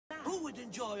would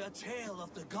enjoy a tale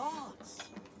of the gods.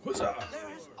 Huzzah! There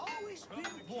has always been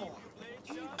war.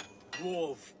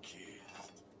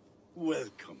 Wolf-Kissed,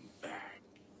 welcome back.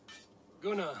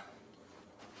 Gunnar,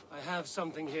 I have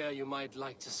something here you might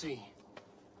like to see.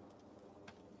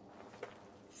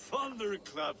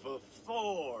 Thunderclap of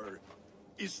Thor!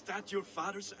 Is that your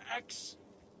father's axe?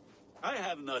 I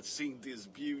have not seen this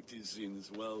beauty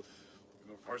since, well,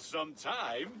 for some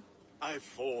time. I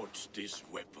forged this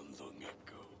weapon long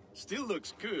ago. Still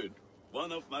looks good.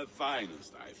 One of my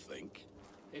finest, I think.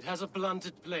 It has a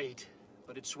blunted blade,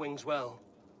 but it swings well.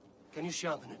 Can you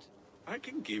sharpen it? I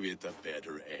can give it a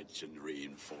better edge and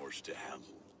reinforce the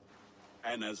handle.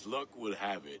 And as luck will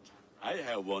have it, I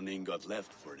have one ingot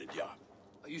left for the job.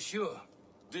 Are you sure?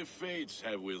 The fates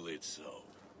have willed it so.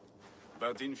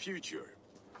 But in future,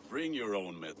 bring your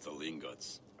own metal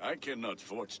ingots. I cannot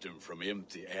forge them from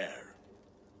empty air.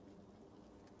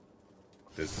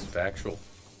 This is factual.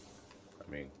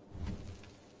 I mean...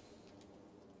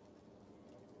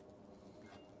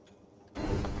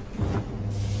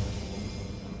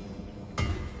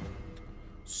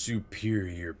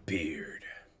 Superior beard.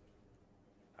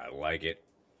 I like it.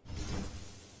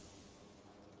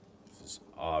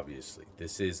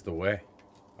 This is the way.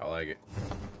 I like it.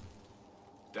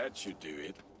 That should do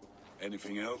it.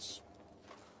 Anything else?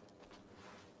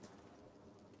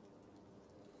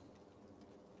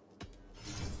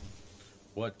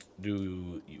 What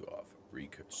do you offer?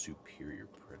 Recut superior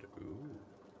predator. Ooh.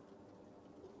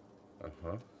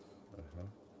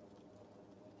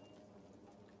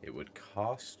 It would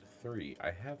cost 3.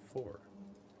 I have 4.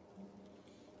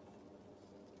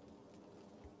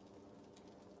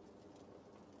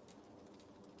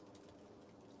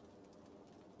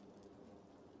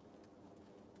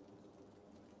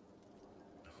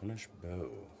 Punish bow.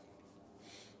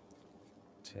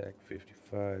 Attack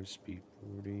 55, speed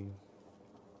 40.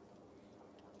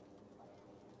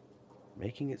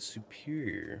 Making it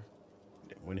superior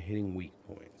when hitting weak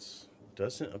points.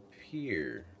 Doesn't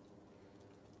appear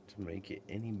to make it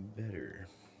any better.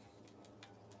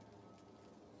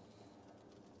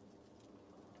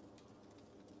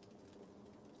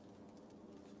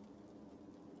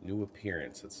 New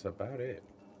appearance, that's about it.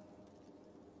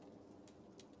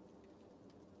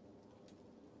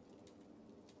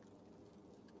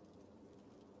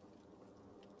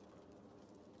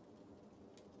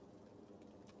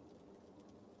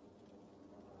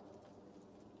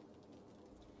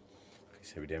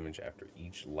 Heavy damage after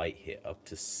each light hit up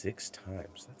to 6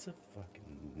 times. That's a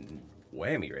fucking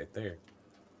whammy right there.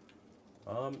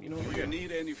 You know, do you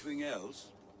need anything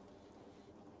else?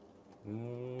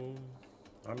 I'm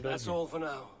done. That's all for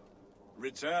now.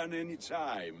 Return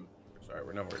anytime. Sorry,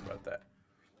 we're not worried about that.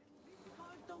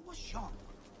 Asgard was young.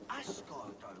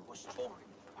 Asgard was torn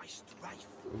by strife.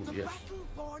 Ooh, The yes.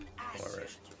 battle-born All right. Aesir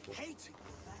hated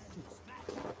the land.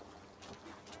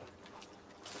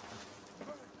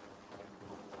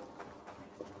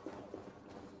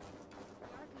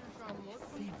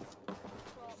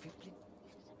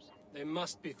 They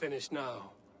must be finished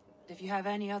now. If you have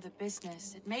any other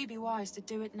business, it may be wise to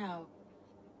do it now.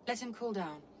 Let him cool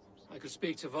down. I could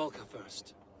speak to Volker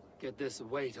first. Get this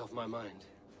weight off my mind.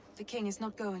 The king is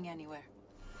not going anywhere.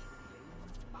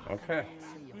 Okay.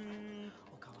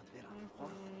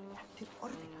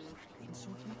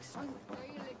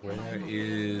 Where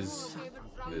is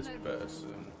this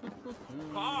person?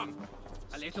 Come!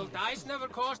 A little dice never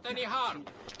caused any harm.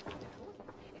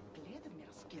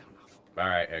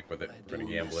 Alright, heck with it. We're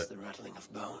gonna gamble it. The rattling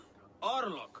of bone.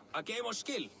 Orlok, a game of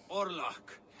skill.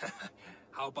 Orlok.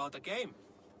 How about a game?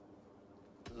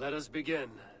 Let us begin.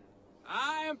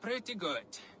 I am pretty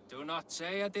good. Do not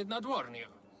say I did not warn you.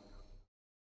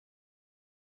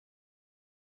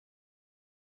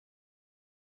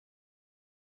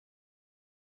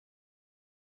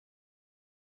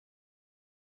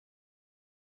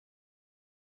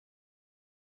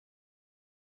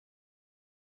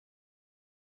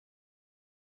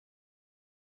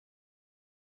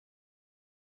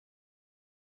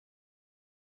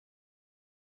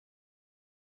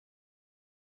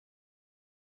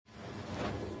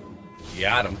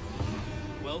 Got him.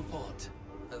 Well fought.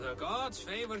 The gods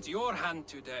favored your hand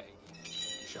today.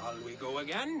 Shall we go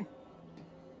again?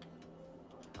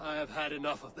 I have had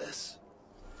enough of this.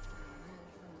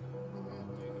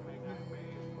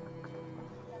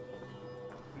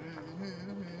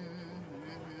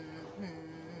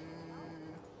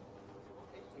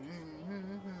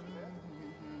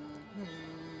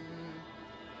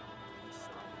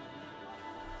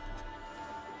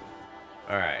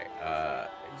 Alright,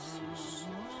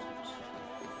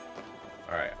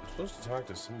 Alright, I'm supposed to talk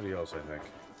to somebody else, I think.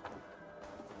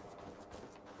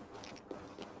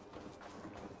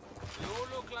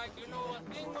 look like you know a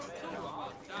thing or two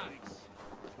about dice.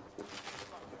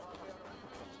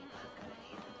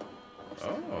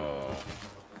 Oh.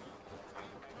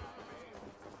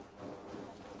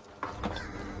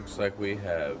 Looks like we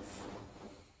have...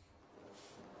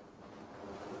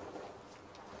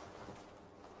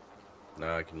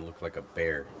 Now I can look like a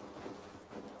bear.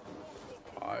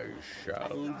 I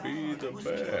shall be the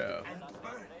bear.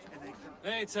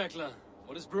 Hey, Tekla.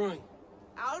 What is brewing?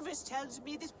 Alvis tells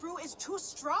me this brew is too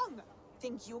strong.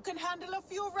 Think you can handle a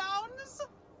few rounds?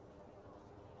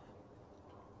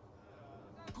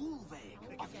 Gulveig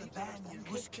of the Banyan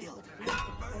was killed and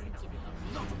burned,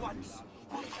 not once,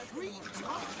 but 3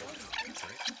 times.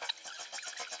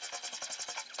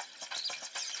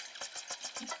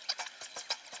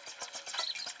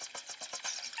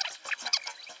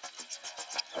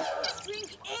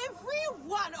 Drink every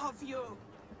one of you!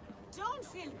 Don't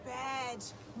feel bad.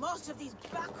 Most of these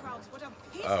backgrounds would have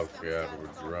pissed Oh, God, themselves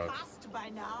we're so drunk. fast by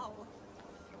now.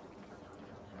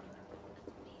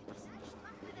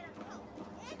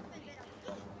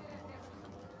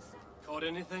 Caught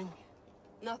anything?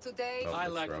 Not today. Oh, I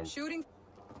that's like wrong. Shooting.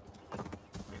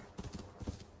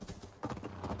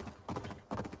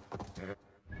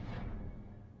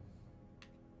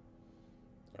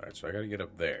 Alright, so I gotta get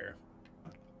up there.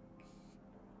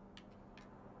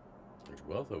 There's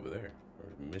wealth over there.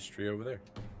 There's mystery over there.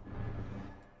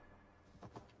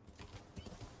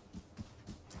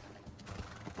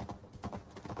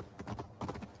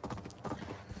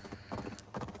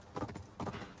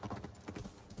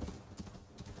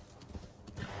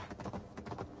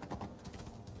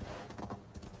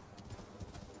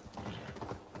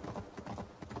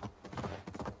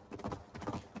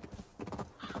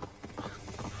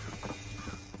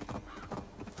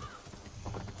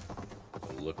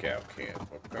 Lookout camp.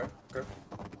 Okay, okay.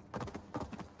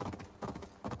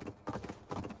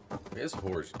 This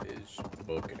horse is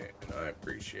booking it, and I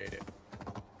appreciate it.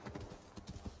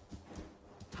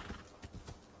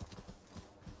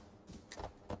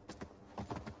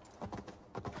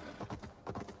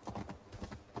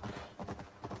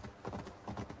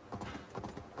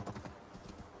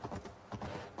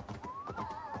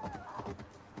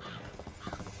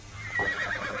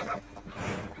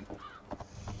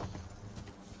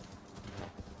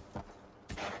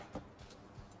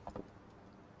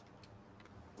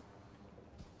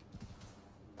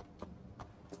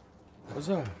 What's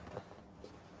up?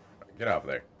 Get off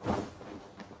there.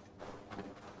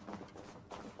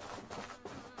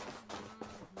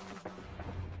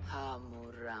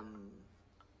 Hamuram.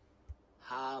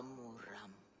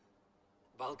 Hamuram.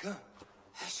 Balka?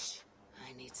 Hush.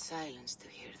 I need silence to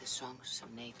hear the songs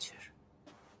of nature.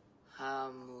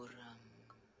 Hamuram.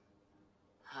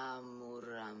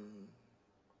 Hamuram.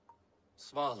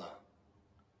 Svala.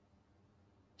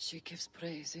 She gives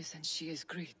praises and she is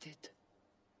greeted.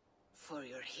 For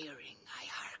your hearing I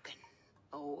hearken,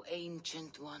 O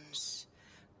ancient ones,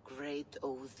 great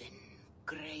Odin,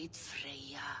 great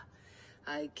Freya.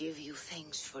 I give you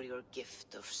thanks for your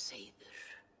gift of Seidr.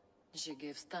 She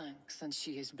gives thanks and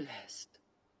she is blessed.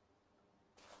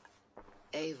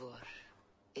 Eivor,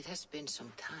 it has been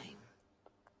some time.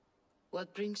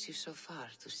 What brings you so far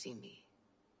to see me?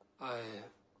 I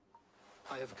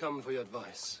have come for your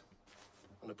advice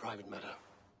on a private matter.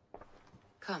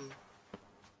 Come.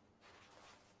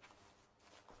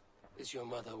 Is your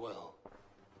mother well?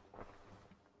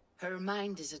 Her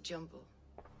mind is a jumble.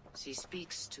 She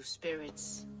speaks to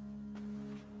spirits.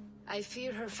 I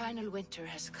fear her final winter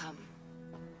has come,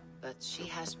 but she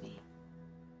has me.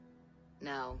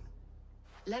 Now,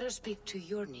 let her speak to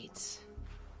your needs.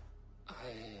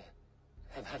 I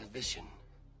have had a vision.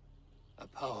 A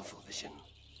powerful vision.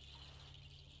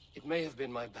 It may have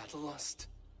been my battle lust,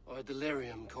 or a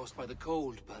delirium caused by the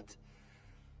cold, but...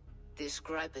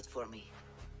 Describe it for me.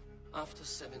 After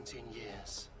 17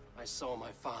 years, I saw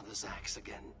my father's axe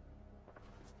again.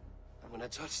 And when I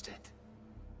touched it,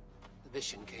 the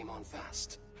vision came on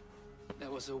fast.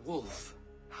 There was a wolf,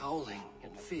 howling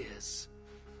and fierce,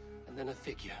 and then a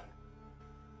figure.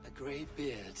 A grey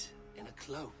beard in a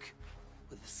cloak,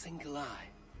 with a single eye.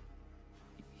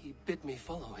 He bid me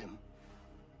follow him.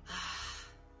 Ah,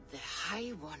 the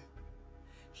High One.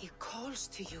 He calls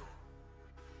to you.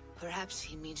 Perhaps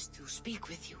he means to speak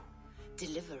with you.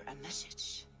 Deliver a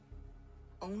message.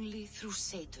 Only through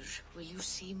Seidr will you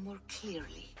see more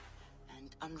clearly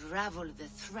and unravel the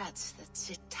threads that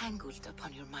sit tangled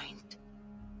upon your mind.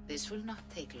 This will not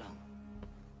take long.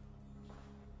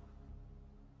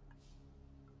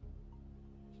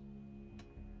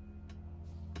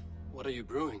 What are you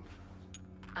brewing?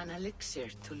 An elixir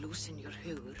to loosen your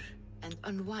hugur and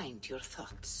unwind your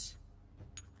thoughts.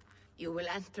 You will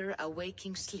enter a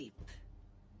waking sleep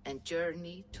and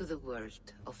journey to the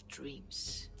world of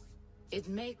dreams. It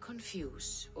may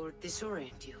confuse or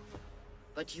disorient you,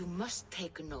 but you must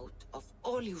take note of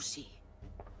all you see.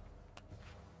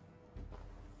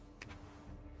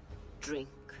 Drink.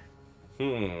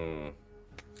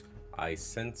 I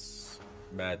sense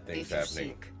bad things if you happening.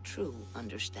 seek true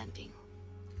understanding.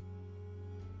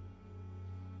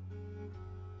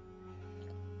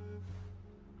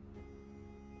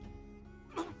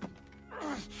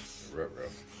 Ruh-roh.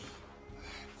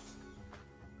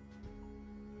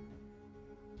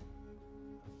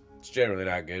 It's generally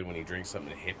not good when you drink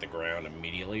something and hit the ground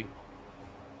immediately.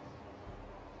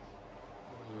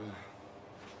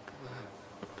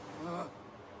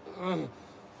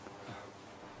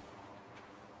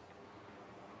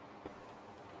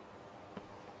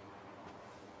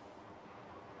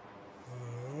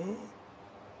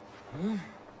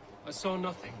 I saw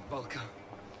nothing, Valka.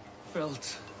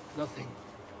 Felt nothing.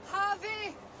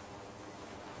 Javi!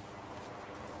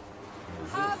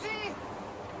 Javi!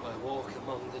 I walk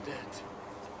among the dead.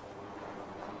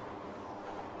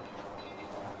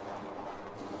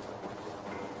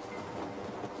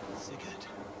 Sigurd.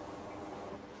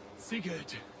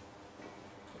 Sigurd!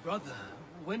 Brother,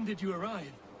 when did you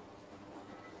arrive?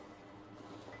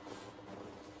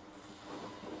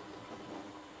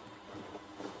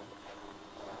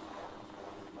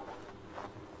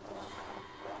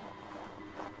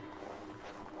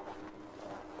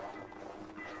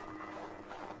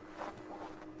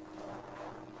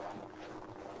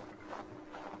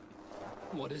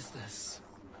 What is this?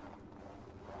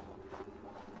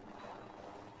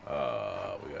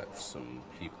 We got some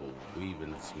people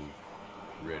weaving some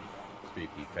red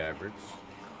creepy fabrics.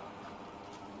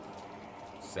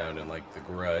 Sounding like The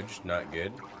Grudge, not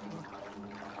good.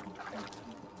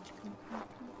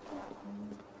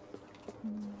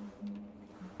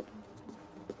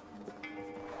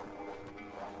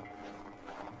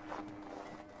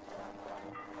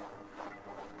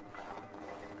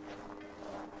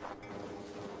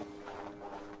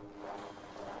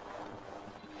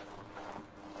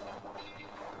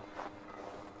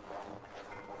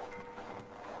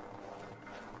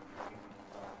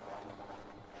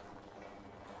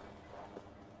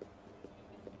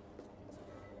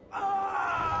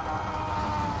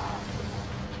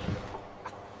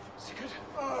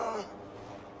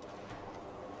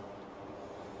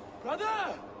 Brother!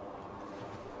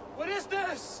 What is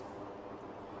this?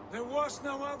 There was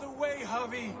no other way,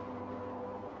 Javi.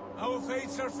 Our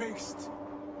fates are fixed.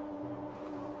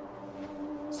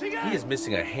 Sigurd! He is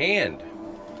missing a hand.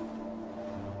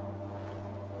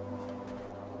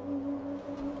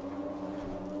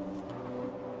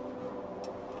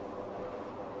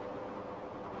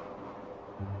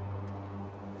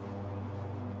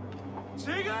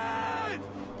 Sigurd!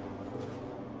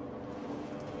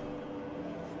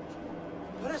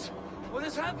 What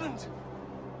has happened?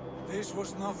 This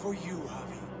was not for you,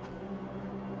 Javi.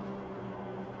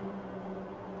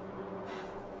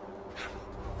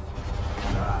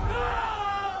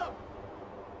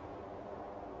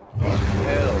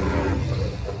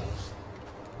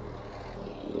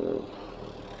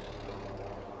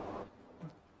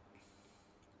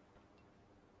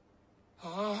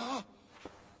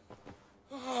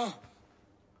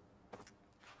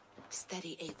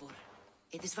 Steady, Eivor.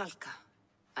 It is Valka.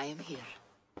 I am here.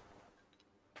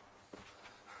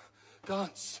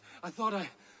 Gods, I thought I...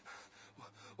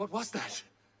 What was that?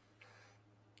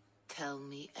 Tell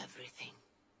me everything.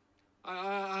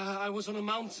 I was on a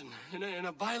mountain in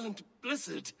a violent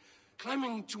blizzard,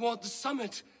 climbing toward the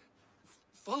summit,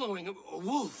 following a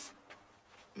wolf.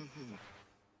 Mm-hmm.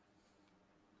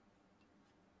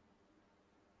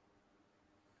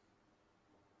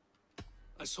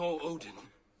 I saw Odin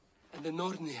and the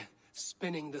Nornir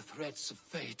spinning the threads of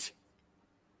fate.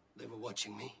 They were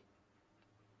watching me.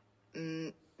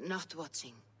 Not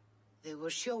watching. They were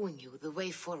showing you the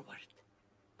way forward.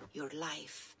 Your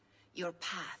life, your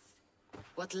path,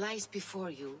 what lies before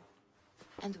you,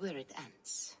 and where it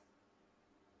ends.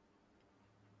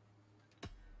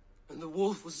 And the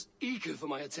wolf was eager for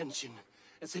my attention,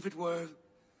 as if it were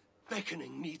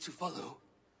beckoning me to follow.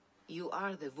 You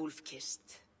are the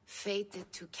wolf-kissed,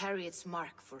 fated to carry its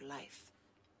mark for life.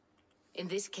 In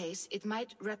this case, it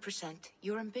might represent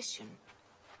your ambition,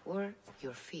 or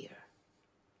your fear.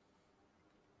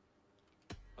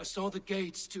 I saw the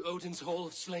gates to Odin's Hall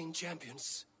of Slain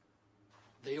Champions.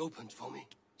 They opened for me.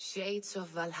 Shades of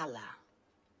Valhalla,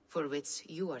 for which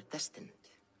you are destined.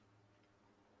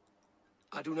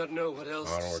 I do not know what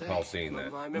else I don't to recall say. seeing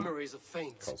that. My memories are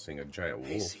faint. I recall seeing a giant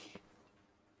wolf. Hazy.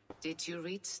 Did you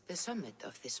reach the summit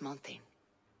of this mountain?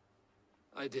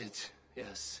 I did,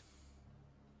 yes.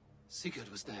 Sigurd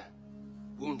was there,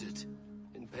 wounded,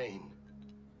 in pain.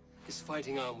 His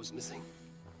fighting arm was missing.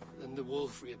 Then the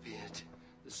wolf reappeared,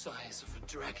 the size of a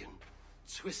dragon,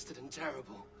 twisted and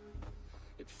terrible.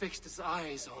 It fixed its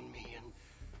eyes on me and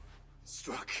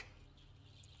struck.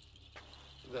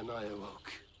 Then I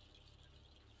awoke.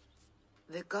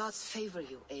 The gods favor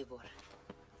you, Eivor.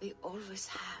 They always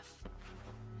have.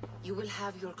 You will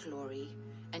have your glory,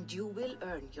 and you will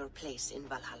earn your place in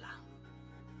Valhalla.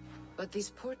 But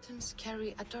these portents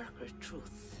carry a darker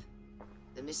truth.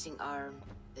 The missing arm,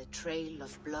 the trail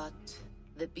of blood,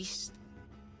 the beast.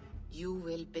 You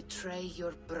will betray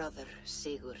your brother,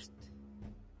 Sigurd.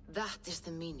 That is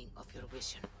the meaning of your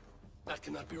vision. That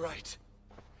cannot be right.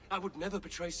 I would never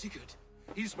betray Sigurd.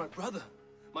 He's my brother,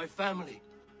 my family.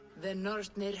 The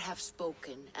Nornir have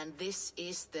spoken, and this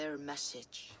is their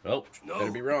message. Oh, No,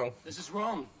 better be wrong. This is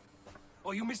wrong.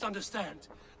 Or you misunderstand.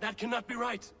 That cannot be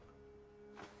right.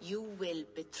 You will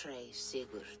betray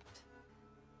Sigurd.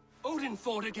 Odin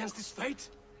fought against his fate.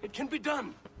 It can be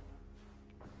done.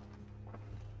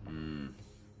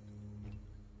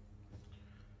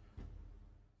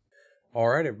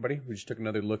 Alright, everybody. We just took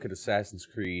another look at Assassin's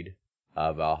Creed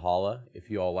Valhalla. If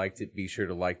you all liked it, be sure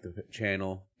to like the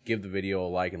channel, give the video a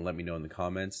like, and let me know in the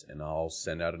comments, and I'll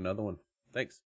send out another one. Thanks.